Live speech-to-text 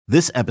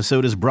This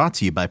episode is brought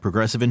to you by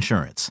Progressive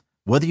Insurance.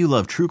 Whether you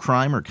love true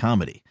crime or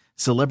comedy,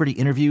 celebrity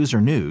interviews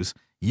or news,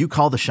 you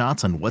call the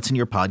shots on what's in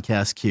your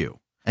podcast queue.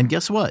 And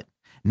guess what?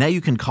 Now you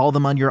can call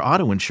them on your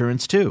auto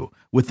insurance too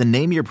with the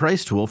Name Your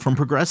Price tool from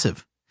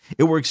Progressive.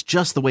 It works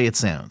just the way it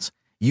sounds.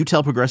 You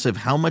tell Progressive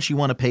how much you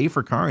want to pay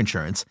for car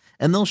insurance,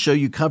 and they'll show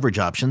you coverage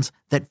options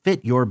that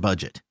fit your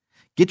budget.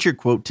 Get your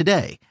quote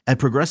today at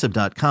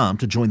Progressive.com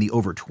to join the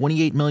over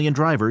 28 million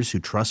drivers who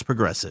trust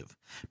Progressive.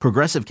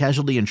 Progressive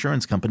Casualty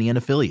Insurance Company and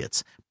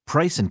Affiliates.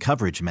 Price and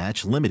coverage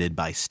match limited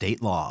by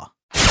state law.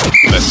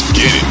 Let's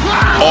get it.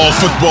 All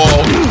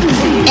football,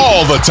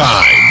 all the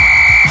time.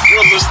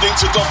 You're listening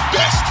to the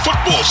best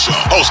football show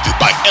hosted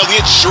by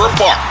Elliot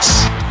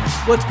Shorr-Parks.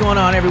 What's going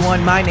on,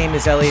 everyone? My name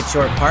is Elliot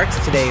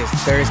Shorr-Parks. Today is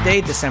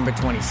Thursday, December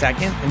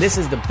 22nd, and this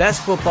is the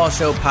Best Football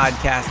Show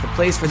podcast, the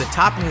place for the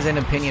top news and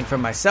opinion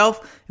from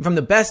myself and from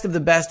the best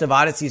of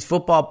Odyssey's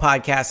football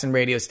podcasts and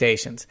radio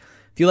stations.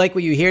 If you like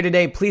what you hear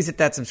today, please hit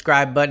that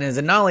subscribe button, as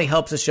it not only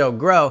helps the show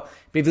grow,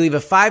 but if you leave a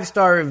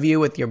 5-star review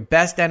with your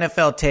best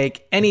NFL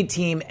take, any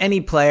team,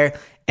 any player,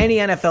 any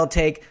NFL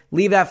take,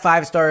 leave that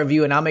 5-star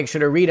review, and I'll make sure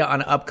to read it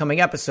on an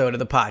upcoming episode of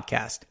the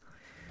podcast.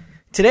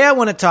 Today I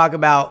want to talk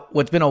about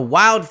what's been a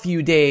wild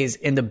few days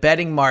in the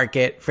betting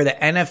market for the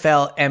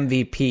NFL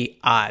MVP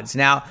odds.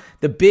 Now,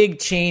 the big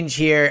change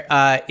here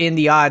in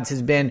the odds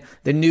has been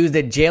the news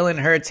that Jalen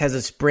Hurts has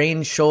a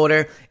sprained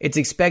shoulder. It's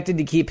expected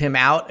to keep him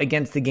out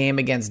against the game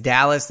against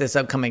Dallas this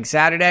upcoming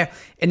Saturday.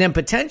 And then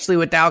potentially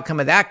with the outcome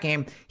of that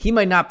game, he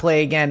might not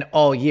play again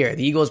all year.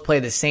 The Eagles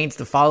play the Saints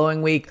the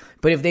following week.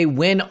 But if they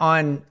win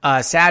on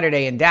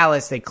Saturday in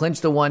Dallas, they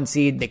clinch the 1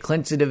 seed, they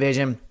clinch the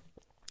division,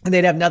 and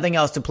they'd have nothing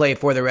else to play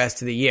for the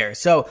rest of the year.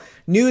 So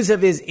news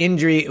of his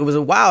injury, it was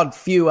a wild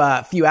few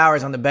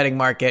hours on the betting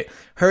market.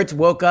 Hurts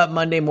woke up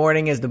Monday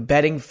morning as the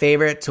betting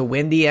favorite to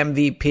win the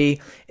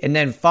MVP. And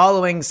then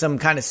following some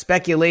kind of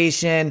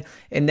speculation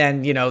and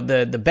then,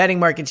 the betting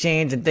market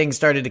changed and things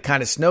started to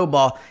kind of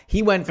snowball,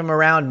 he went from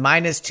around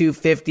minus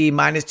 250,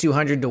 minus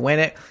 200 to win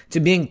it to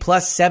being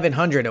plus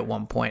 700 at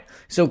one point.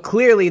 So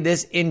clearly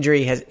this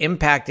injury has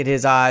impacted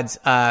his odds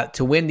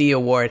to win the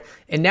award.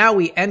 And now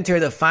we enter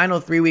the final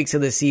 3 weeks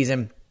of the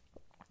season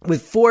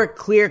with 4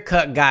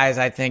 clear-cut guys,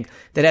 I think,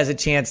 that has a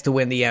chance to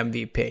win the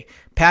MVP.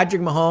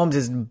 Patrick Mahomes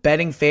is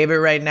betting favorite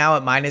right now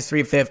at minus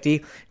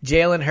 350.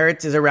 Jalen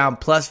Hurts is around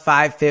plus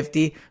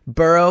 550.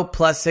 Burrow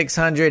plus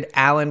 600.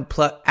 And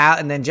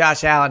then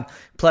Josh Allen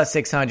plus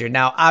 600.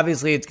 Now,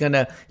 obviously, it's going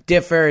to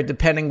differ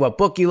depending what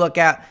book you look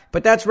at,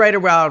 but that's right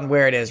around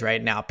where it is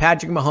right now.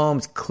 Patrick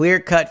Mahomes,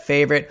 clear-cut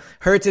favorite.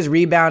 Hurts has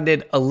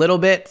rebounded a little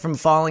bit from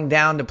falling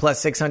down to plus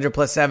 600,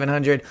 plus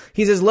 700.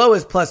 He's as low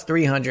as plus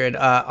 300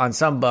 on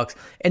some books.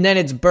 And then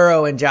it's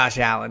Burrow and Josh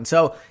Allen.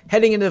 So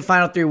heading into the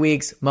final 3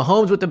 weeks,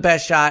 Mahomes with the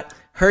best shot.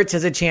 Hurts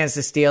has a chance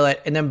to steal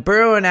it. And then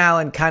Burrow and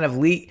Allen kind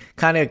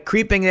of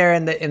creeping there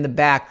in the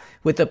back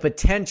with the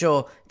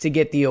potential to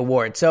get the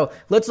award. So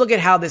let's look at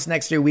how this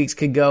next 3 weeks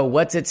could go,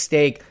 what's at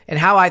stake, and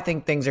how I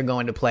think things are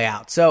going to play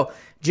out. So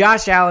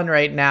Josh Allen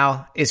right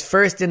now is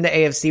first in the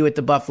AFC with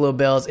the Buffalo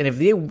Bills. And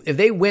if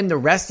they win the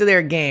rest of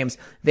their games,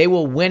 they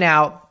will win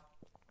out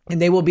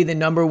and they will be the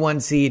number 1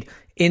 seed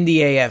in the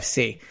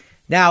AFC.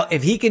 Now,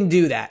 if he can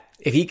do that,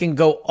 if he can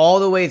go all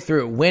the way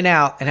through, win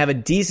out, and have a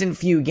decent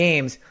few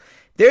games,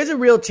 there's a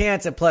real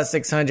chance at plus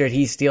 600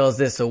 he steals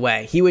this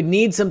away. He would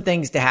need some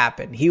things to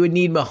happen. He would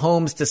need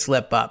Mahomes to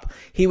slip up.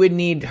 He would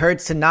need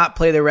Hurts to not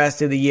play the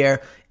rest of the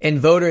year, and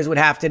voters would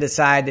have to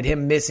decide that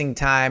him missing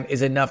time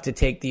is enough to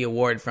take the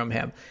award from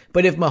him.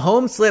 But if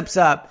Mahomes slips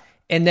up,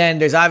 and then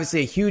there's obviously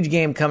a huge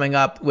game coming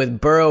up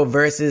with Burrow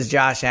versus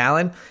Josh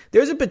Allen,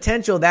 there's a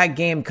potential that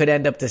game could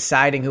end up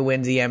deciding who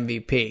wins the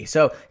MVP.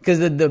 So, because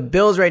the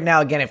Bills right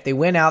now, again, if they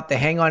win out, they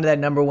hang on to that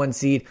number 1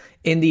 seed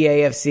in the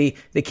AFC.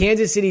 The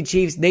Kansas City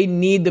Chiefs, they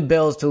need the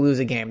Bills to lose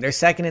a game. They're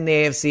second in the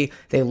AFC.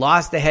 They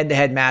lost the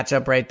head-to-head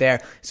matchup right there.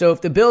 So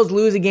if the Bills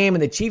lose a game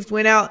and the Chiefs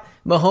win out,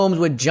 Mahomes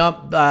would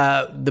jump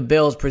the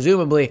Bills,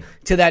 presumably,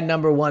 to that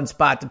number 1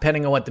 spot,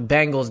 depending on what the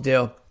Bengals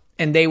do.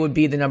 And they would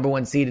be the number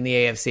 1 seed in the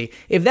AFC.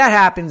 If that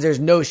happens, there's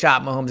no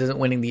shot Mahomes isn't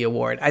winning the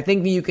award. I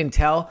think you can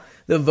tell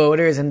the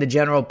voters and the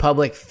general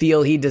public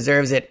feel he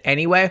deserves it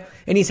anyway.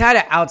 And he's had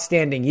an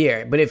outstanding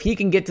year. But if he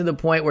can get to the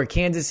point where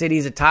Kansas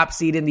City's a top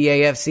seed in the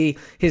AFC,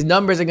 his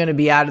numbers are going to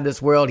be out of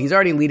this world. He's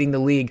already leading the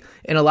league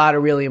in a lot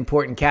of really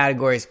important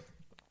categories.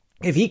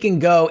 If he can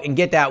go and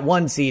get that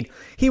 1 seed,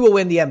 he will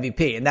win the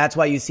MVP, and that's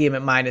why you see him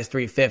at minus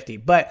 350.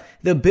 But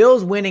the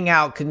Bills winning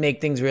out could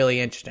make things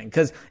really interesting,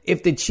 because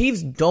if the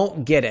Chiefs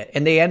don't get it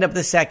and they end up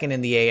the second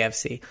in the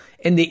AFC,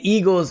 and the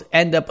Eagles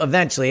end up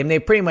eventually, and they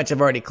pretty much have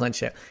already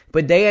clinched it,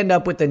 but they end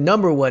up with the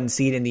number 1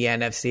 seed in the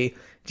NFC,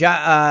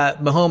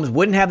 Mahomes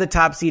wouldn't have the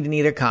top seed in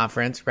either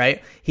conference,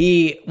 right?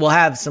 He'll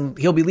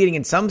be leading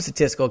in some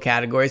statistical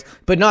categories,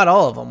 but not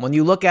all of them. When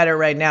you look at it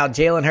right now,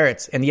 Jalen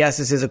Hurts, and yes,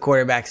 this is a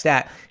quarterback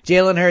stat,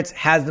 Jalen Hurts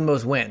has the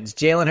most wins.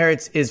 Jalen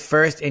Hurts is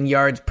first in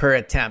yards per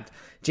attempt.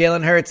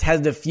 Jalen Hurts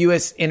has the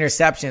fewest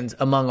interceptions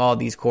among all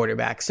these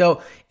quarterbacks.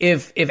 So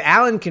if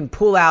Allen can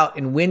pull out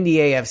and win the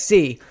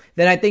AFC,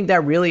 then I think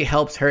that really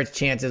helps Hurts'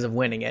 chances of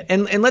winning it.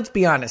 And let's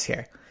be honest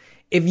here.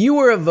 If you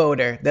were a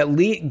voter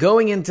that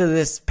going into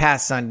this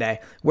past Sunday,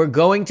 we're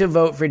going to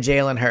vote for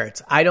Jalen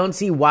Hurts, I don't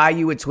see why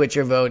you would switch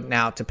your vote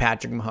now to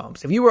Patrick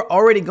Mahomes. If you were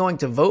already going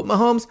to vote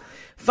Mahomes,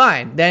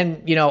 fine.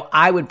 Then,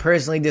 I would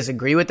personally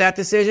disagree with that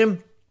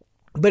decision.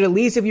 But at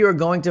least if you are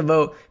going to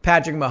vote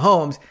Patrick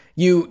Mahomes,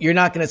 you're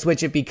not going to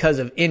switch it because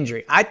of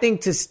injury. I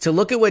think to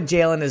look at what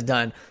Jalen has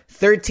done,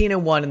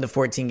 13-1 in the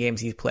 14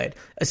 games he's played.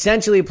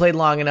 Essentially played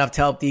long enough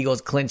to help the Eagles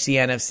clinch the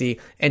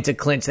NFC and to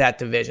clinch that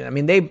division. I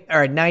mean, they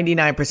are a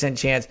 99%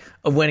 chance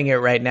of winning it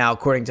right now,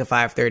 according to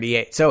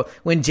 538. So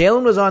when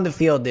Jalen was on the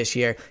field this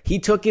year, he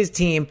took his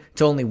team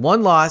to only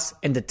one loss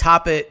and to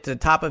the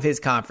top of his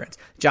conference.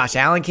 Josh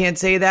Allen can't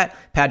say that.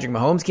 Patrick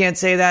Mahomes can't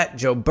say that.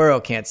 Joe Burrow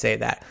can't say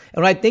that.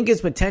 And what I think is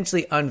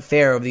potentially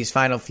unfair over these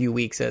final few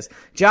weeks is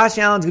Josh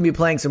Allen's going to be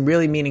playing some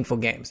really meaningful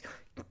games.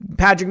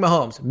 Patrick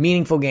Mahomes,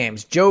 meaningful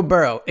games. Joe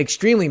Burrow,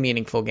 extremely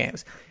meaningful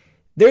games.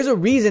 There's a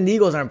reason the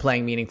Eagles aren't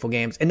playing meaningful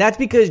games, and that's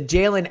because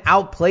Jalen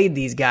outplayed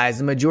these guys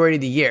the majority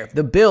of the year.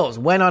 The Bills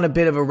went on a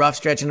bit of a rough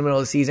stretch in the middle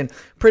of the season,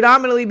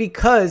 predominantly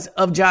because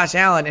of Josh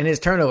Allen and his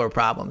turnover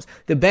problems.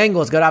 The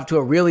Bengals got off to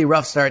a really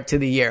rough start to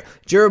the year.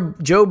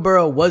 Joe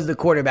Burrow was the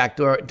quarterback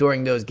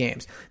during those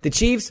games. The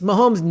Chiefs,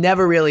 Mahomes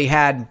never really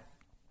had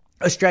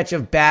a stretch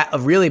of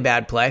really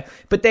bad play,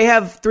 but they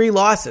have 3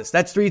 losses.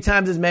 That's 3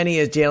 times as many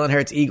as Jalen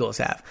Hurts' Eagles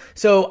have.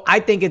 So I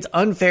think it's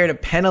unfair to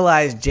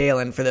penalize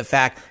Jalen for the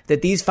fact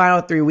that these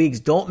final 3 weeks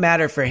don't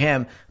matter for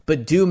him,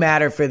 but do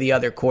matter for the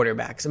other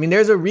quarterbacks. I mean,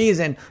 there's a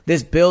reason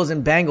this Bills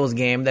and Bengals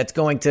game that's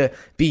going to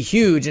be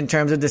huge in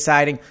terms of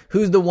deciding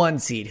who's the 1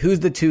 seed, who's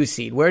the 2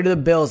 seed, where do the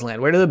Bills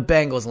land, where do the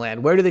Bengals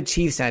land, where do the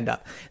Chiefs end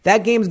up.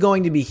 That game's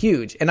going to be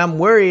huge. And I'm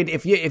worried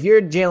if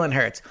you're Jalen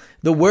Hurts,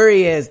 the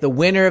worry is the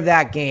winner of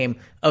that game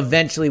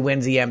eventually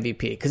wins the MVP.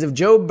 Because if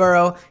Joe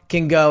Burrow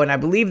can go, and I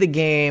believe the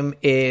game's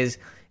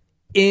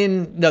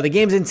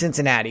in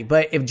Cincinnati,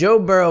 but if Joe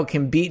Burrow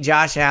can beat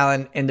Josh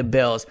Allen and the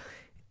Bills,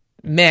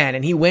 man,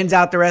 and he wins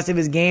out the rest of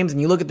his games,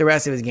 and you look at the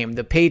rest of his game,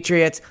 the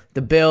Patriots,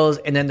 the Bills,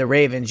 and then the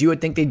Ravens, you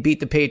would think they'd beat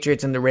the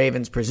Patriots and the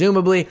Ravens,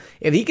 presumably.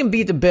 If he can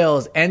beat the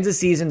Bills, ends the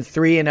season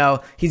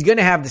 3-0, he's going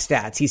to have the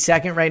stats. He's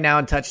second right now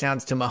in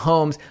touchdowns to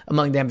Mahomes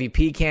among the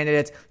MVP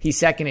candidates. He's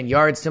second in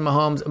yards to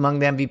Mahomes among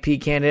the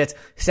MVP candidates.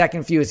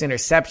 Second fewest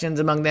interceptions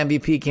among the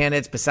MVP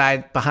candidates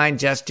behind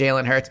just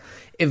Jalen Hurts.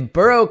 If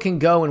Burrow can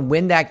go and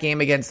win that game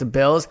against the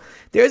Bills,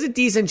 there's a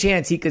decent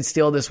chance he could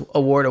steal this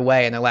award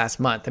away in the last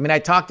month. I mean, I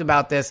talked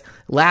about this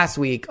last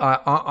week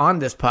on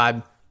this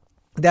pod,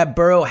 that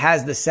Burrow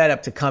has the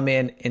setup to come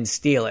in and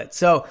steal it.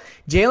 So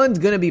Jalen's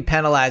going to be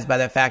penalized by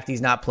the fact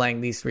he's not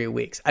playing these 3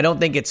 weeks. I don't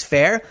think it's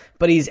fair,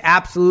 but he's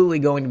absolutely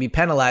going to be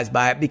penalized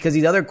by it because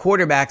these other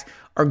quarterbacks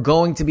are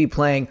going to be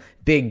playing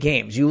big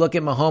games. You look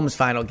at Mahomes'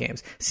 final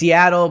games.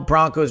 Seattle,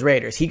 Broncos,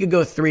 Raiders. He could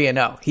go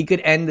 3-0. He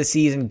could end the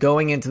season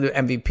going into the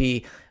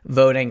MVP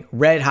voting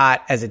red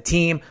hot as a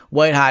team,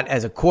 white hot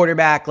as a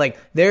quarterback. Like,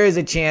 there is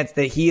a chance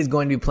that he is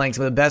going to be playing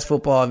some of the best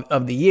football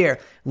of the year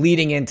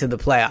leading into the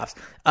playoffs.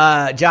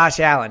 Josh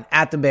Allen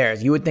at the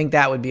Bears. You would think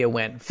that would be a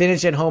win.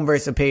 Finish at home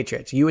versus the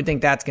Patriots. You would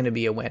think that's going to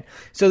be a win.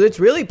 So it's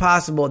really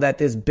possible that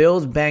this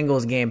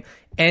Bills-Bengals game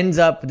ends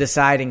up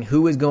deciding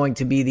who is going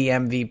to be the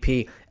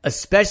MVP,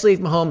 especially if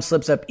Mahomes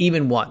slips up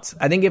even once.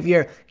 I think if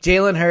you're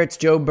Jalen Hurts,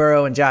 Joe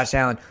Burrow, and Josh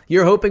Allen,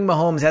 you're hoping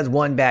Mahomes has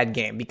one bad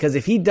game, because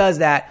if he does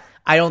that,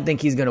 I don't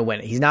think he's going to win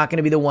it. He's not going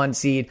to be the 1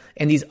 seed,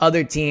 and these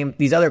other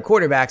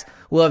quarterbacks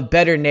will have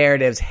better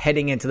narratives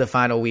heading into the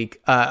final week,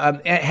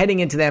 heading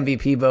into the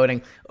MVP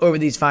voting over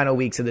these final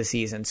weeks of the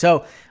season.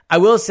 So I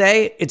will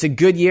say it's a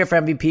good year for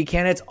MVP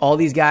candidates. All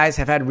these guys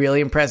have had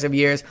really impressive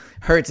years.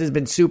 Hurts has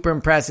been super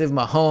impressive.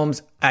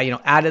 Mahomes,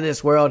 out of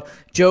this world.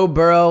 Joe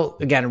Burrow,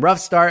 again, rough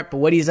start, but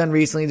what he's done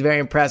recently is very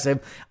impressive.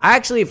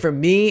 For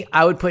me,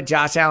 I would put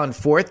Josh Allen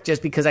 4th,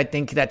 just because I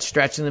think that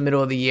stretch in the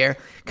middle of the year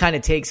kind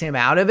of takes him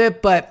out of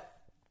it. But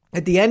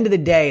at the end of the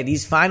day,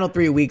 these final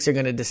 3 weeks are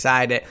going to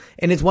decide it.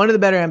 And it's one of the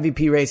better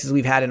MVP races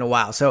we've had in a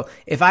while. So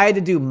if I had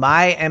to do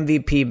my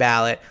MVP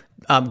ballot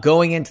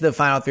going into the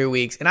final 3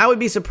 weeks, and I would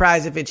be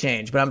surprised if it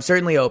changed, but I'm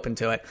certainly open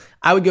to it,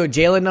 I would go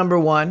Jalen number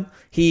 1.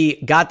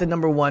 He got the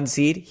number 1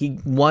 seed. He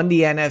won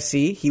the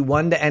NFC. He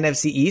won the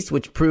NFC East,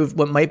 which proved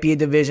what might be a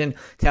division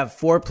to have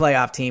 4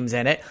 playoff teams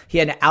in it. He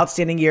had an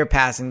outstanding year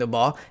passing the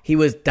ball. He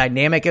was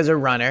dynamic as a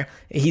runner.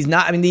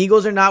 The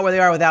Eagles are not where they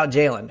are without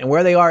Jalen, and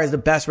where they are is the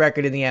best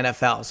record in the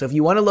NFL. So if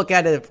you want to look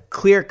at it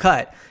clear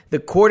cut, the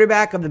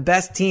quarterback of the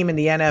best team in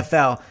the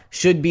NFL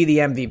should be the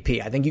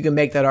MVP. I think you can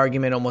make that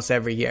argument almost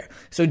every year.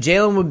 So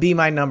Jalen would be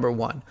my number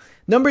 1.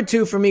 Number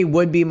 2 for me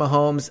would be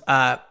Mahomes.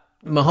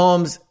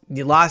 Mahomes,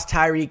 you lost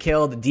Tyreek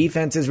Hill. The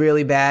defense is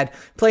really bad.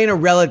 Playing a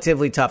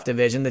relatively tough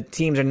division. The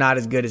teams are not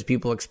as good as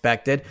people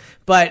expected.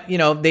 But,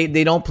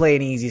 they don't play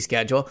an easy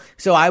schedule.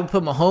 So I would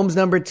put Mahomes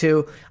number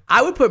 2.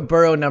 I would put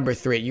Burrow number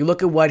 3. You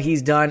look at what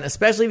he's done,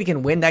 especially if he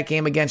can win that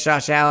game against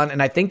Josh Allen,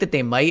 and I think that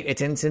they might.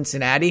 It's in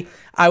Cincinnati.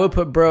 I would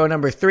put Burrow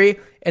number 3.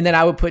 And then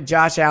I would put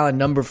Josh Allen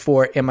number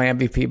 4 in my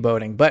MVP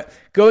voting. But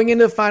going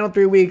into the final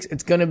 3 weeks,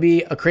 it's going to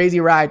be a crazy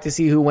ride to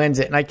see who wins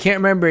it. And I can't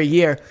remember a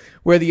year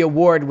where the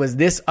award was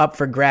this up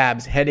for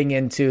grabs heading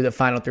into the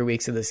final 3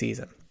 weeks of the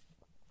season.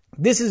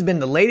 This has been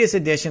the latest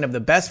edition of the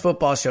Best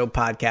Football Show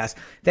podcast.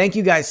 Thank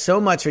you guys so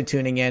much for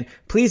tuning in.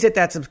 Please hit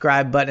that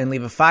subscribe button and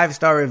leave a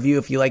 5-star review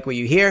if you like what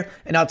you hear.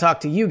 And I'll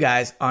talk to you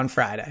guys on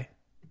Friday.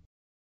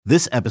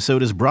 This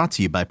episode is brought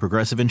to you by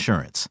Progressive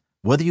Insurance.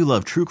 Whether you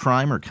love true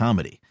crime or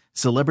comedy,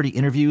 celebrity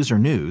interviews or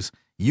news,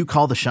 you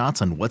call the shots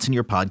on what's in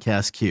your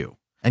podcast queue.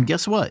 And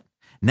guess what?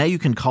 Now you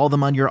can call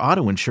them on your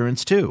auto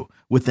insurance too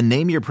with the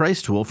Name Your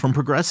Price tool from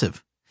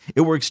Progressive.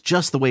 It works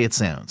just the way it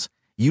sounds.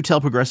 You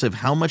tell Progressive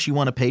how much you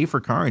want to pay for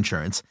car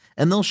insurance,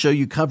 and they'll show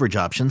you coverage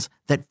options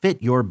that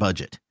fit your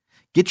budget.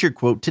 Get your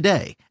quote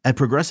today at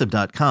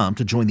Progressive.com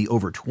to join the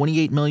over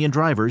 28 million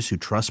drivers who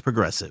trust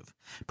Progressive.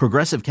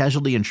 Progressive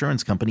Casualty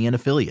Insurance Company and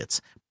Affiliates.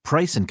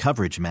 Price and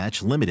coverage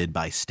match limited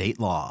by state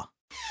law.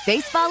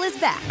 Baseball is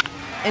back,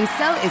 and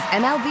so is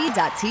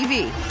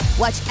MLB.tv.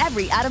 Watch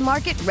every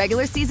out-of-market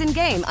regular season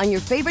game on your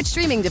favorite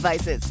streaming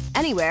devices,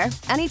 anywhere,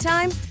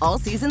 anytime, all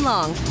season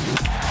long.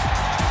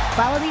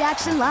 Follow the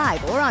action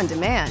live or on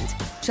demand.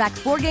 Track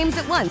 4 games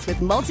at once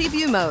with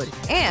multi-view mode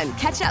and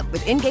catch up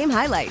with in-game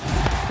highlights.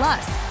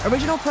 Plus,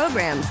 original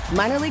programs,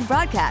 minor league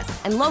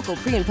broadcasts, and local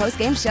pre- and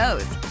post-game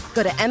shows.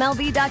 Go to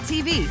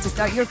MLB.tv to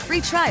start your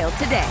free trial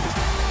today.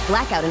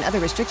 Blackout and other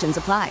restrictions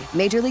apply.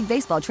 Major League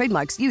Baseball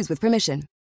trademarks used with permission.